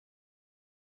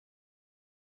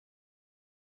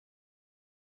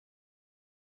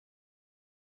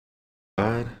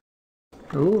God.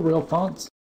 Ooh, real fonts.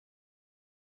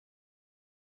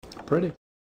 Pretty.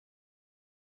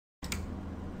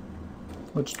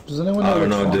 Which, does anyone know I don't which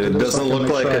know, font dude. It is, so doesn't I can look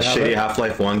make like sure a I have shitty it?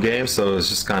 Half-Life 1 game, so it's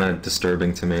just kind of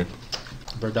disturbing to me.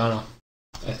 Verdana,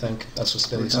 I think. That's what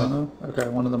Spilly said. Verdana? Okay,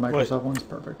 one of the Microsoft ones.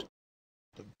 Perfect.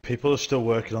 People are still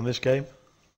working on this game?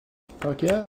 Fuck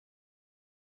yeah.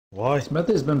 Why?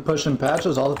 Smithy's been pushing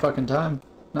patches all the fucking time.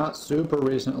 Not super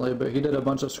recently, but he did a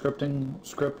bunch of script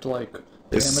like damage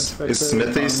Is fixes.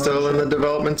 Smithy still in the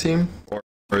development team? Or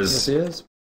is... Yes, he is.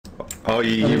 Oh,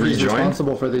 he I think he's rejoined?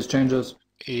 responsible for these changes.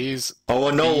 He's Oh,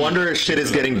 well, no wonder his shit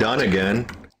is getting done again.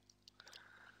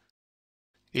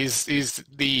 he's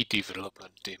the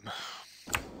development team.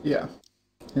 Yeah.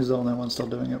 He's the only one still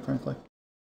doing it, frankly.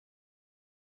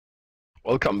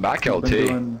 Welcome back, He's LT. been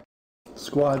doing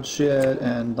squad shit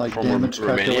and like From damage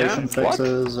Romania? calculation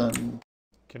fixes and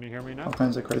Can you hear me now? all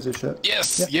kinds of crazy shit.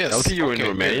 Yes, Yeah. yes. LT, you in okay,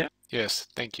 Romania? good. Yes,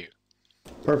 thank you.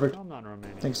 Perfect. No, I'm not in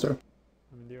Romania. Thanks, sir.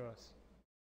 I'm in the US.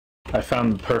 I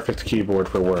found the perfect keyboard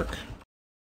for work.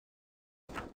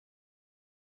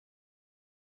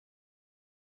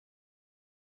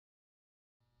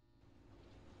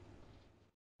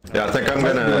 Yeah, I think I'm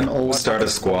gonna start a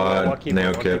squad,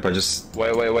 Neokip. I just...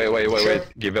 Wait.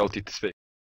 Give LT to speak.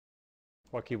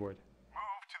 What keyboard?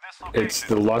 It's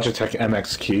the Logitech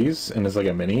MX keys, and it's like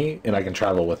a mini, and I can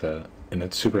travel with it, and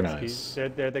it's super nice. They're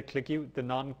the clicky,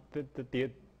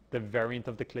 the variant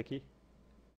of the clicky.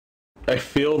 I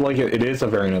feel like it is a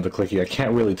variant of the clicky. I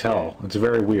can't really tell. It's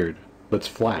very weird, but it's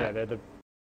flat. Yeah, they're the.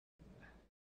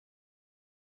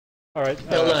 All right,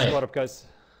 Bill Nye. squad up, guys.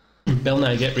 Bill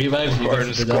Nye, get revived. You go for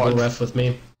the double ref with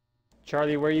me.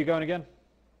 Charlie, where are you going again?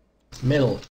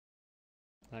 Middle.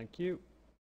 Thank you.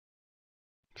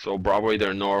 So Bravo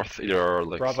either north, either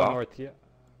like Bravo south. north, yeah.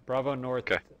 Bravo north.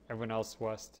 Okay. Everyone else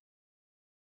west.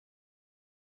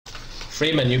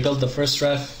 Freeman, you build the first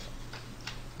ref.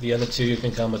 The other two, you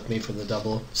can come with me for the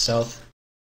double south.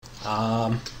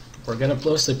 We're gonna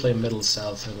mostly play middle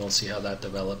south, and we'll see how that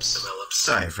develops.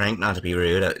 Sorry, Frank, not to be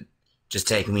rude. Just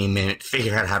taking me a minute to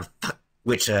figure out how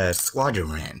which squadron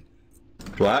we're in.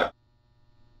 What?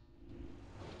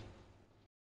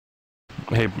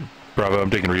 Hey, Bravo, I'm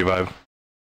taking revive.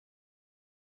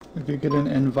 If you get an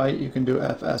invite, you can do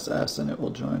FSS and it will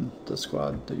join the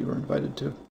squad that you were invited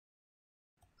to.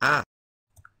 Ah,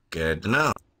 good to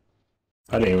know.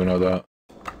 I didn't even know that.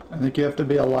 I think you have to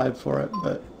be alive for it,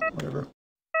 but whatever.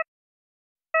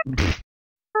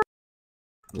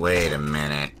 Wait a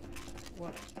minute.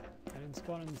 What? I didn't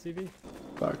spawn in the CV?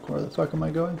 Fuck, where the fuck am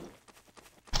I going?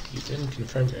 You didn't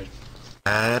confirm it.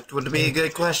 That would be a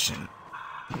good question.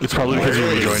 It's probably because you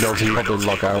rejoined LT, you probably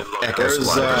lock out. Echo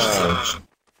Squad.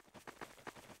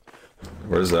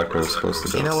 Where's Echo supposed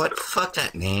to go? You know what? Fuck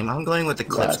that name. I'm going with the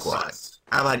Clip Yes. Squad.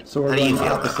 How about? So we're how do you going feel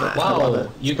about opposite. that? I love Wow, it.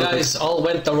 you Perfect. guys all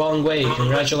went the wrong way.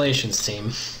 Congratulations,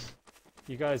 team.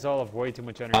 You guys all have way too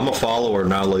much energy. I'm a follower,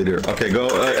 not leader. Okay, go,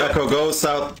 Echo, go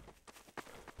south.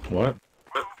 What?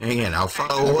 Again, I'll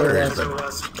follow orders.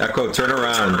 But Echo, turn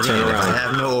around, again, turn if I around.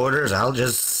 have no orders, I'll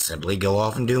just simply go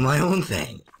off and do my own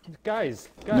thing. Guys,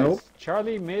 Nope.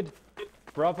 Charlie mid,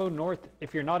 Bravo north.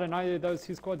 If you're not in either of those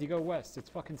two squads, you go west. It's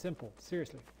fucking simple.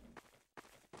 Seriously.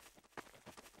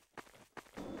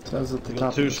 Says at the You top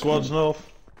got two of the squads screen. north.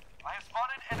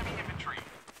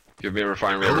 You've been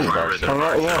refined really dark,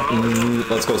 sir.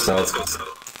 Let's go south.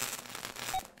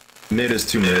 Mid is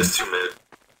too mid.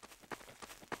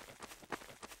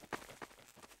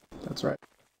 That's right.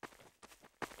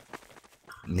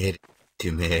 Mid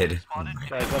to mid. Oh my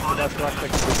Guys, that's the last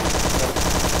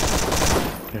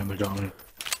thing. Yeah, they got me.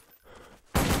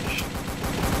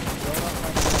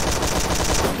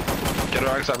 Get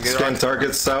racks up, get Scan racks.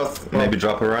 targets south, maybe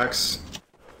drop a racks.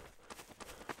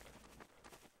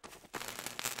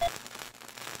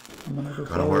 I'm gonna go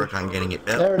Gonna forward. work on getting it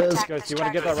built. There it is. Guys, do you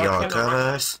want to get that If y'all rock cover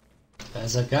cannon? us.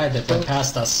 There's a guy that went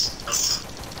past us.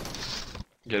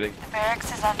 Getting.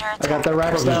 Barracks is under I attack. got the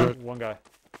racks down. One guy.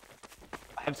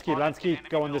 Lansky,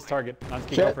 go on this target. Lansky,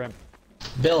 go Shit. for him.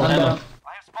 Bill, I'm Emma. down.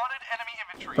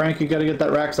 Frank, you gotta get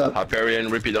that racks up. Hyperion,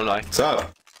 repeat, don't die. What's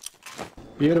up?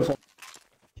 Beautiful.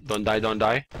 Don't die, don't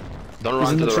die. Don't He's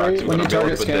run in to the the tree. racks. We're When gonna you build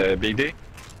target with scan. the big D.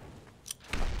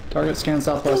 Target scan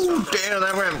southwest. Damn,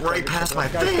 that went right past my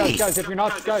face. Guys, if you're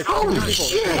not, guys, Holy people, if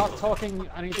shit. you're not talking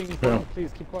anything important,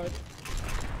 please keep quiet.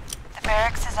 The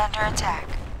barracks is under attack.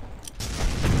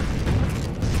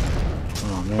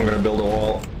 Oh I'm man. gonna build a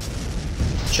wall.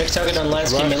 Check target on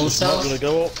Lansky, middle It's not south. gonna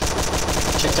go up.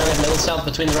 Check target middle south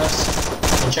between the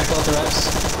refs. And check both the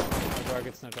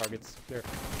refs. No targets. Clear.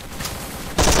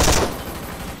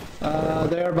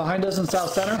 They are behind us in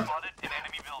south center.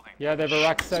 Yeah, they have a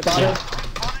rack set.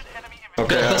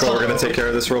 Okay, Echo, we're gonna take care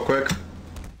of this real quick.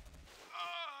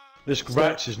 This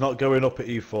Rex is not going up at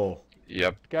E4.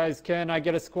 Yep. Guys, can I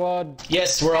get a squad?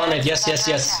 Yes, we're on it. Yes, yes,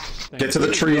 yes. Get to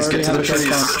the trees, get to the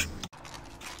trees.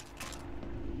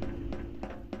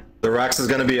 The Rex is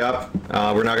gonna be up.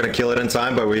 We're not gonna kill it in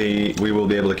time, but we will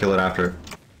be able to kill it after.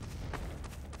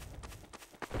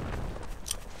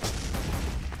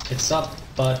 It's up,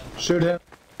 but Shoot him.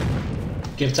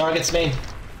 give targets main.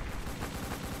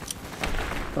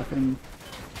 Fucking.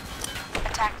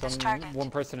 Attack this target.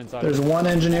 One person inside. There's one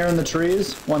engineer in the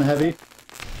trees, one heavy.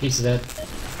 He's dead.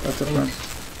 That's a front.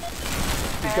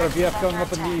 He's got a VF going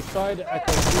up on the east side.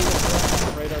 Echo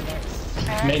 2 radar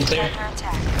next. Main clear. Under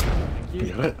attack. Thank you.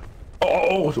 Get it.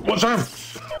 Oh, what's arm?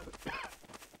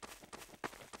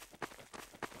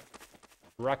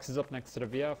 Rax is up next to the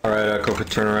VF. Alright, Echo,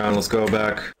 turn around, let's go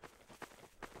back.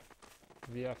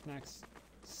 VF next.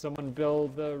 Someone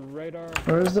build the radar.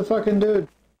 Where's the fucking dude?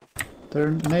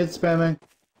 They're nade spamming.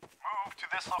 Move to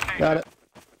this location. Got it.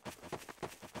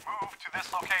 Move to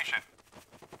this location.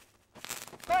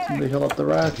 Somebody heal up the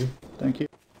rack. Thank you.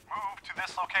 Move to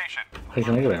this location. Hey,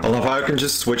 can I get I don't know if I can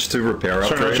just switch to repair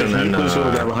upgrade and then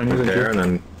repair and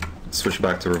then switch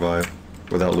back to revive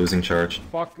without losing charge.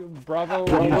 Fuck, Bravo.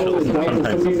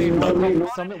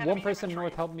 One person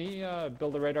north help me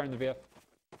build a radar in the VF.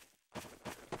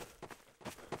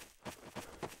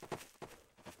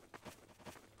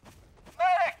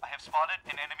 I have spotted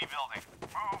an enemy building.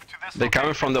 Move to this They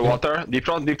coming from the water. Deep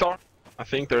door. I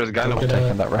think there is a guy We're now.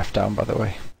 gonna, that ref down, by the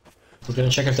way. we're gonna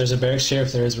check if there's a barracks here.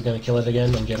 If there is, we're gonna kill it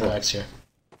again and get racks here.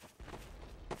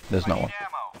 There's no one.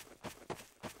 ammo.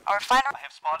 Our final. I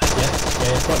have spotted. Yeah.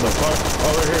 What the fuck?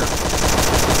 Over here.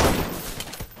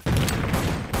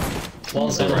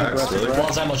 Walls ammo. Racks, really?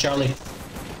 Walls ammo, Charlie.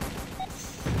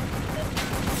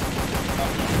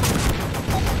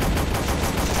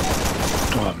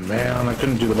 Oh man, I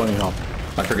couldn't do the bunny hop.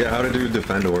 I forget how to do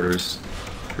defend orders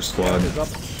for squad. Is up.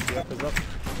 VF is up.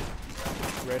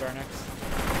 Radar next.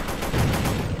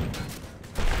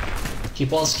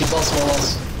 Keep walls, small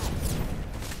walls.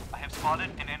 I have spotted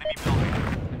an enemy building.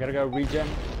 I gotta go regen.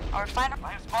 Our final.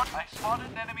 I spotted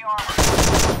an enemy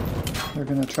armor. They're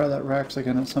gonna try that racks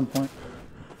again at some point.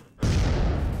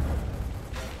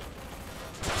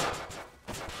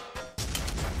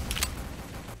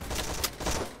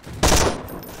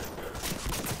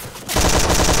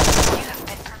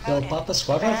 Yo, pop the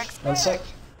squad ref. 1 sec.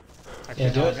 Actually,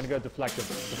 Yeah, do no, it. I'm gonna go deflective.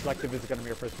 Deflective is gonna be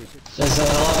our first research. There's a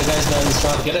lot of guys down this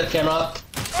rock. Get it, camera up.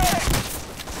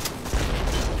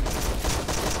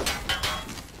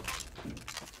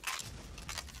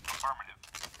 Affirmative.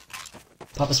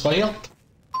 Pop a squad heal.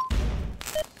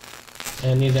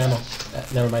 And need ammo.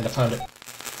 Never mind, I found it.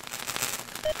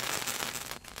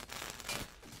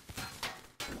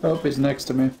 Oh, he's next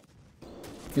to me.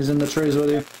 He's in the trees with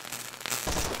you.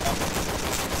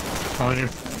 On you.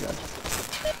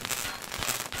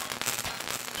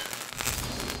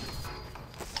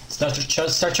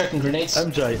 Start checking grenades.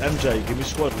 MJ, give me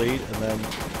squad lead, and then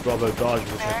Bravo dies.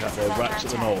 We'll take out their racks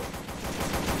at the north.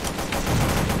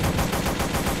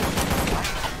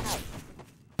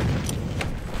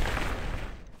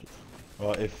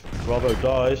 Right, if Bravo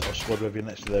dies, I'll squad with you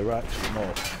next to their racks at the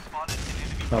north.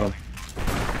 Oh.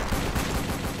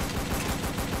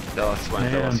 That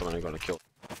was one I'm gonna kill.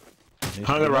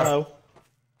 How the rock?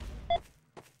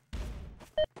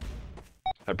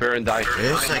 Appear and die.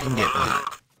 Yes, I can get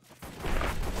that.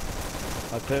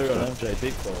 Hyperion MJ,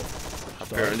 deep fall.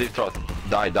 Appear and deep throat.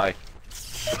 Die.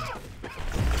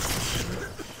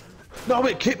 No,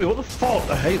 wait, kick me, what the fuck?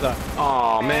 I hate that.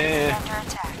 Oh man. Under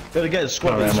attack. Then again,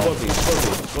 squad lead. Okay.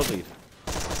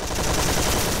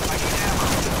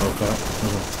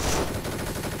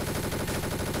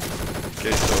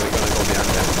 Okay, so we're gonna go behind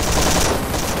them.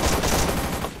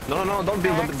 No, don't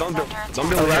build The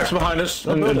here. racks behind us.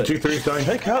 And 2-3 going.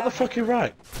 Take out the fucking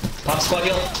rack. Pop squad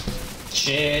heal.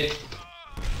 Shit.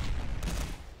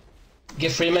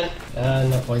 Get Freeman.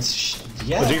 No points.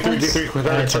 Yeah. D3, quick.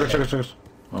 It's okay. Check.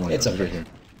 Oh my It's god, okay. right here.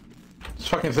 It's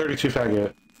fucking 32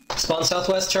 faggot. Spawn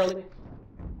southwest, Charlie.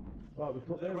 Right, we've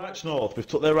took their racks north. We've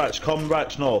took their racks. Come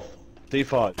racks north.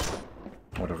 D5.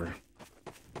 Whatever.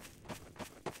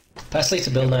 Pass lead to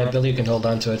Bill now. Bill, you can hold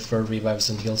on to it for revives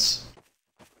and heals.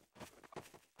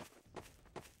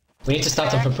 We need to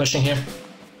stop them from pushing here.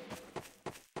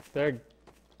 There,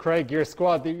 Craig, your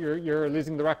squad. You're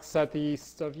losing the racks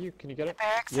southeast of you. Can you get it?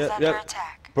 Barracks is under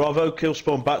attack. Bravo, kill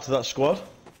spawn back to that squad.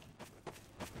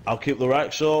 I'll keep the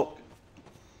racks up.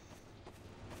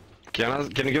 Can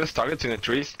you give us targets in the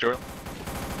trees, Joel?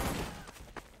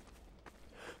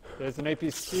 There's an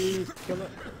APC. Kill it.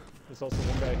 There's also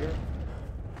one guy here.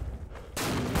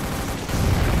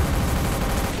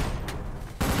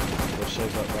 We'll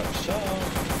save that right south.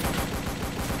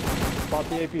 Spot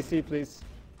the APC, please.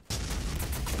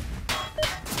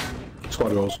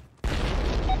 Squad goes. The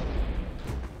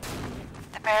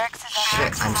barracks is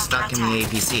Shit, I'm stuck in the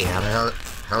APC. How the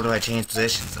hell do I change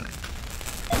positions in it?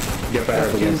 Get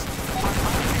back again.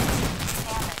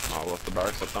 Oh, lost the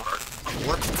barracks up now.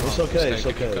 What? It's okay, it's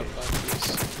okay.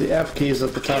 The F key is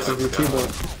at the top of your keyboard.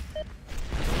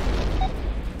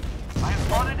 I have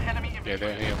spotted enemy Yeah, infantry.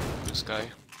 they're here. This guy.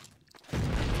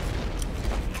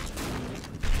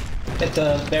 Hit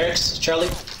the barracks, Charlie.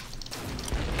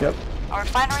 Yep. Our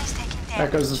refinery's taking damage.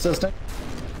 Echo's assisting.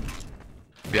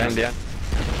 Behind, yeah.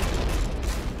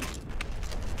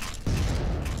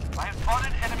 I have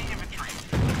spotted enemy infantry.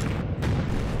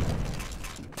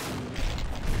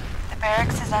 The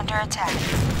barracks is under attack.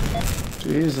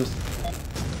 Jesus.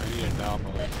 I need a down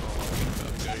away.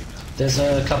 There's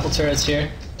a couple turrets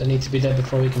here that need to be dead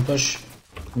before we can push.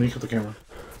 Let me cut the camera.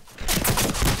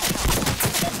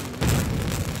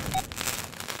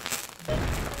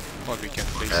 But we can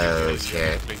place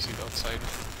Okay. place it outside.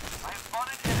 I have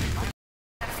spotted enemy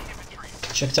infantry.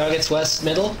 Check targets west,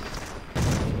 middle.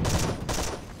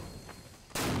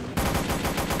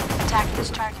 Attack this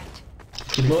target.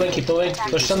 Keep moving, keep moving.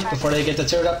 Push them before they get the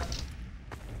turret up.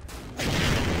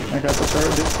 I got the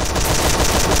turret, dude.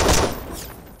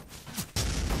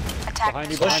 Attack Behind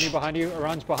you, this behind you, target. behind you.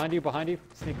 Orange behind you, behind you.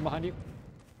 Sneaking behind you.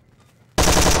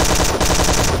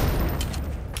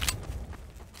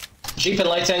 Jeep and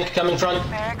light tank coming front.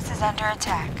 Barracks is under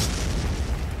attack.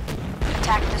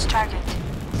 Attack this target.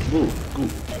 Move,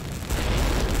 move.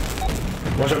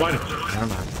 Watch out, mine. Never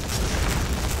mind.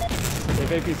 They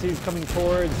have APCs coming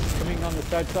on the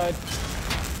south side.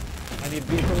 I need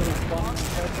vehicles spawning on the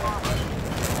south side.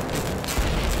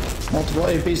 Multiple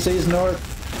APCs north.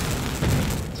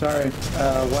 Sorry,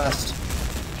 west.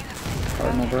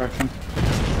 Cardinal direction.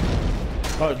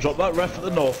 Alright, drop that ref at the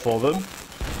north for them.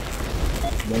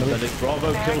 And then if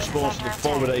Bravo kills spawns to the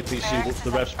forward APC, what's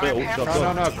the ref's built?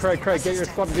 No, Craig, get your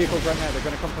squad vehicles right now. They're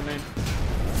gonna come from main.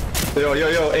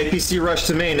 Yo, APC rush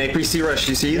to main, APC rush,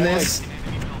 you see this?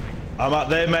 I'm at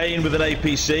their main with an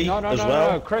APC as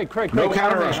well. No, Craig. No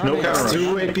counter rush, no counter rush.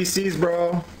 2 APCs,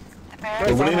 bro.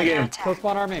 We're winning the game. Kill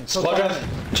spawn our main. Squad rep.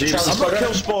 Jeez. I'm not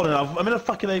kill spawning, I'm in a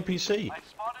fucking APC.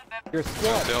 Your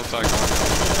squad. They'll attack.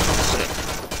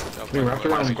 We wrapped My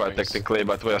around. squad technically,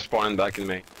 but we are spawning back in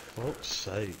May. Fuck's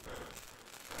sake.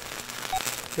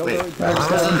 Kill Wait, the, I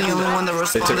wasn't the only one that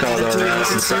responded took all to the their 2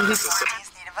 asses. APCs?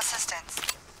 Need of assistance.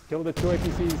 kill the 2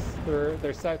 APCs.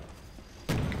 They're south.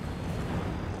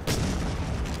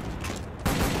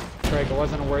 Craig, it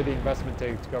wasn't a worthy investment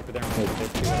to go for there and hold it.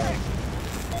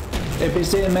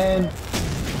 APC in main.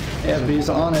 FB's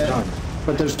on it.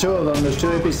 But there's 2 of them. There's 2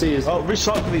 APCs. Oh,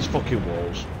 recycle these fucking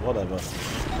walls. Whatever.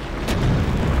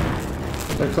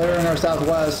 They're clearing our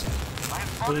southwest.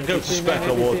 We can go to spec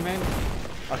or what?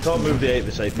 I can't move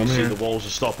this APC, the walls are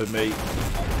stopping me.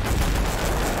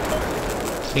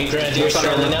 Need grenadiers,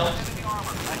 Charlie now.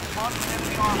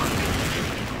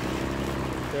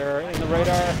 They're in the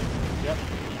radar. Yep.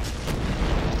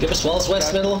 Give us walls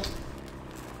west, middle.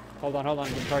 Hold on.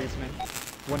 Good targets, man.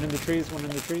 One in the trees.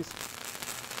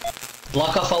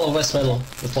 Block off all of west middle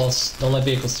with walls. Don't let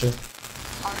vehicles through.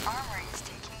 Our armory is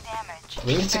taking damage.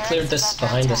 We need to clear this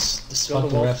behind us. This Build the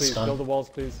fucking walls, ref's please. Build the gone. walls,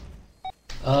 please.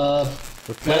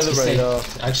 Lansky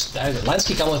stay.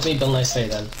 Lansky, come with me. Bill, nice stay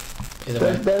then. Either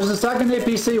way. There's a second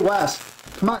APC west.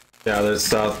 Come on. Yeah, there's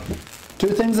south. 2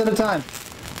 things at a time.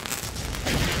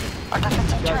 Our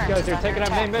defensive turret Guys, is they're under taking out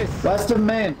attack. main base. West of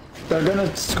main. They're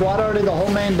gonna squat already the whole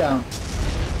main down.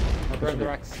 I'll grab the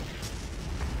racks.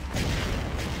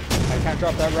 I can't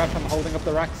drop that ref. I'm holding up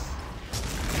the racks.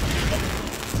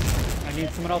 I need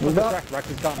someone else on Move this up. rack. Rack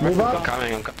is gone. Move Rack is up. gone.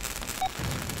 Coming,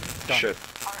 Shit.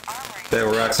 Our armory They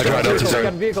were racks. I got it. Vehicles, Sorry.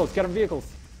 get them vehicles.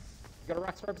 Got a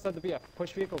racks right beside the VF.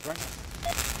 Push vehicles right now.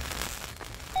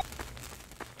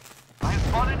 I have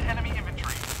spotted enemy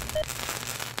infantry.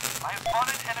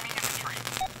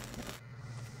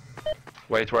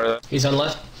 Wait, where? He's on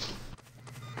left.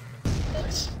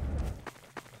 Nice.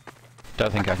 Don't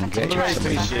think I can get you.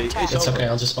 It's okay,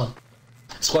 I'll just spawn.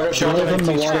 Squad up, Should I Charlie. live in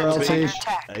the water,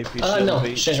 LT? No,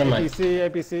 change my mind.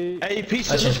 APC. APC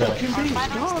I changed my mind.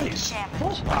 fucking beast,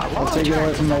 guys. I'll take it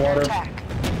away from the water. If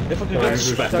I could go to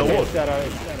spec, I would.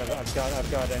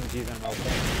 I've got MGs and all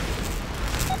that.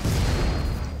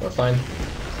 We're fine.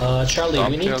 Charlie,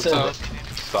 we need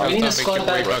to squad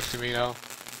back. To me now.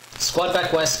 Squad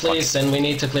back west, please, and we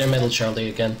need to clear middle, Charlie,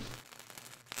 again.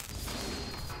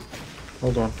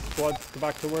 Hold on. Squads, go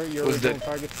back to where your Who's original that?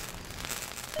 targets.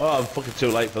 Oh, I'm fucking too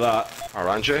late for that.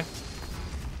 Orange? Oh,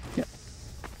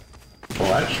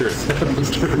 that sure is.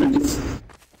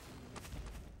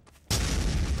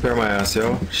 Clear my ass,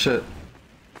 yo. Shit.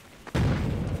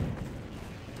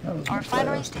 Our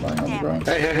refinery's taking damage.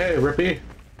 Hey, Rippy.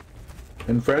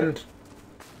 And friend.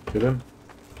 Get him.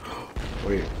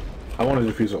 Wait. I want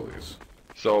to defuse all these.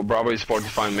 So Bravo is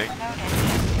fortifying me.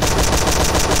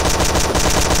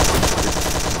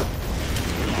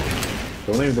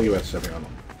 Don't even think about stepping on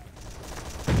them.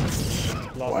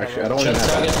 Well, actually, I don't even Shut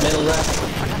have target, that.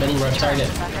 middle ref target.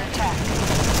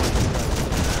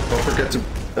 Don't forget to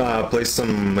place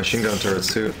some machine gun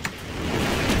turrets too.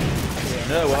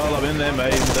 Yeah, well, I'm in their main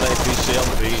with an APC on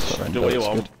the beach. Do what you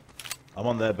want. I'm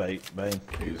on their main.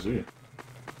 Easy.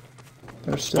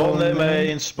 Spawn their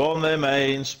main, spawn their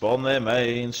main, spawn their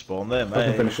main, spawn their I can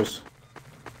main. finish this.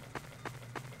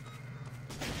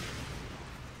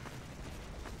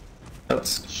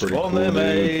 That's pretty Spawn cool, their dude.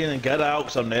 main and get out,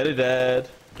 because I'm nearly dead.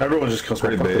 Everyone just kills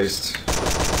Pretty my based.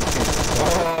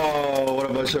 Oh, what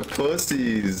a bunch of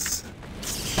pussies.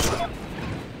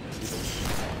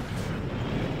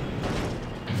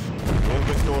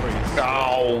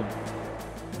 Ow!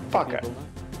 Fuck it.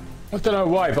 I don't know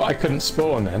why, but I couldn't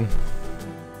spawn then.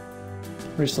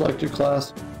 Reselect your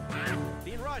class.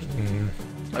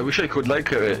 I wish I could like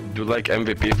do like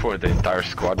MVP for the entire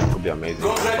squad. It could be amazing.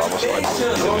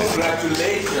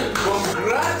 Congratulations!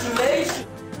 Congratulations!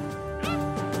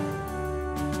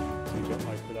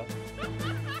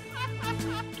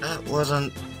 That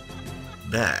wasn't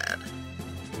bad.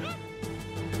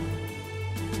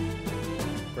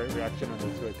 Great reaction on the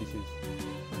two APCs.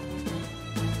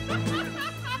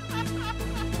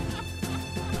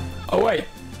 Oh wait,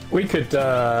 we could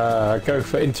go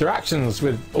for interactions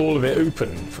with all of it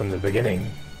open from the beginning.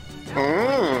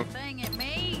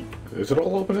 Is it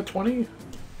all open at 20?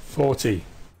 40.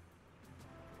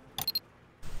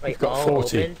 We've got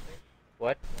 40. Open?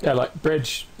 What? Yeah, like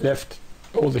bridge, lift,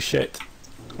 all the shit.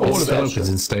 All of it opens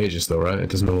in stages though, right? It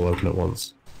doesn't all open at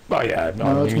once. Well, yeah,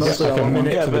 no, No, it's you get mostly like a all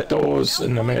minute one. for the doors,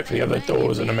 and a minute for the other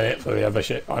doors, and a minute for the other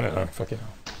shit. I don't know, fucking hell.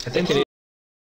 I think it